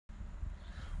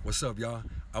What's up, y'all?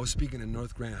 I was speaking in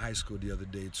North Grand High School the other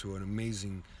day to an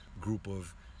amazing group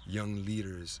of young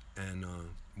leaders, and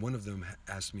one of them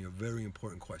asked me a very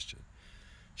important question.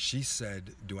 She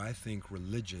said, do I think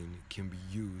religion can be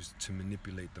used to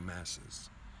manipulate the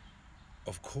masses?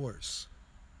 Of course.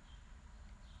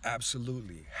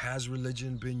 Absolutely. Has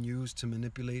religion been used to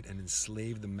manipulate and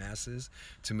enslave the masses,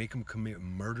 to make them commit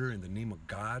murder in the name of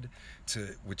God,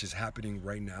 which is happening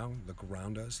right now? Look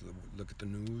around us, look at the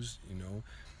news,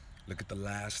 look at the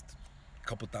last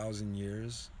couple thousand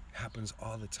years. Happens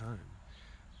all the time.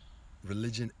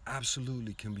 Religion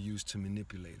absolutely can be used to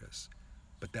manipulate us,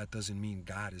 but that doesn't mean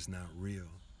God is not real.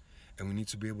 And we need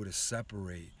to be able to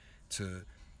separate,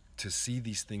 to see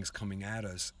these things coming at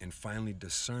us and finally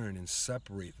discern and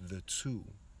separate the two.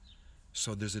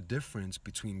 So there's a difference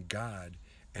between God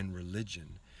and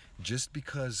religion. Just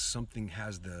because something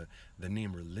has the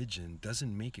name religion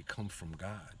doesn't make it come from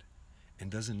God, and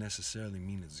doesn't necessarily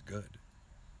mean it's good.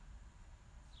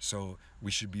 So we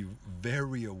should be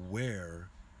very aware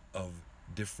of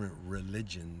different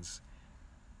religions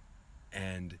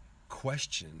and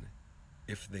question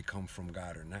if they come from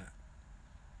God or not.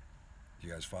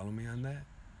 You guys follow me on that?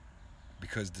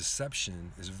 Because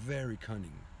deception is very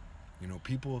cunning.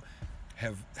 People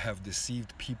have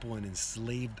deceived people and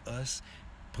enslaved us,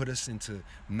 put us into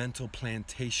mental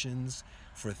plantations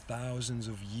for thousands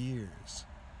of years.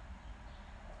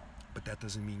 But that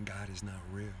doesn't mean God is not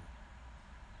real.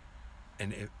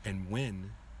 And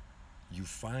when you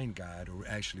find God, or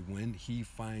actually when He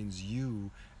finds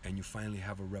you and you finally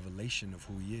have a revelation of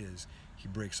who He is, He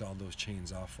breaks all those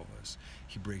chains off of us.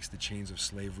 He breaks the chains of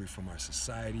slavery from our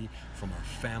society, from our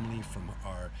family, from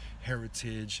our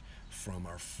heritage, from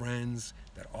our friends.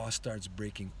 That all starts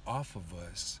breaking off of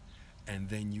us. And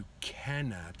then you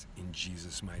cannot, in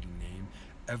Jesus' mighty name,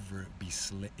 ever be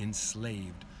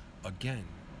enslaved again.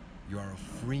 You are a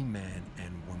free man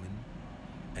and woman.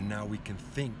 And now we can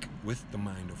think with the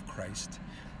mind of Christ.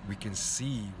 We can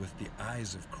see with the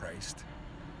eyes of Christ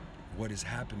what is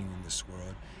happening in this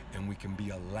world, and we can be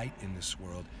a light in this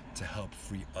world to help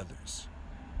free others.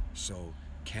 So,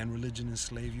 can religion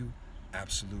enslave you?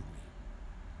 Absolutely.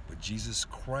 But Jesus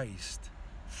Christ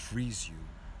frees you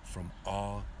from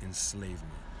all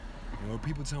enslavement.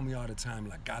 People tell me all the time,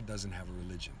 like, God doesn't have a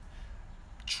religion.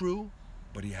 True,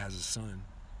 but He has a son,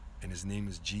 and His name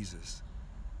is Jesus.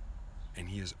 And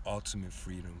He is ultimate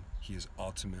freedom. He is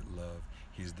ultimate love.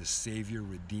 He is the Savior,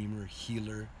 Redeemer,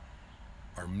 Healer,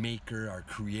 our Maker, our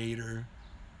Creator,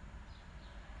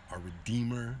 our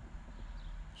Redeemer.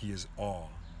 He is all.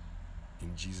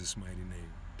 In Jesus' mighty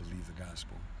name, believe the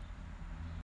gospel.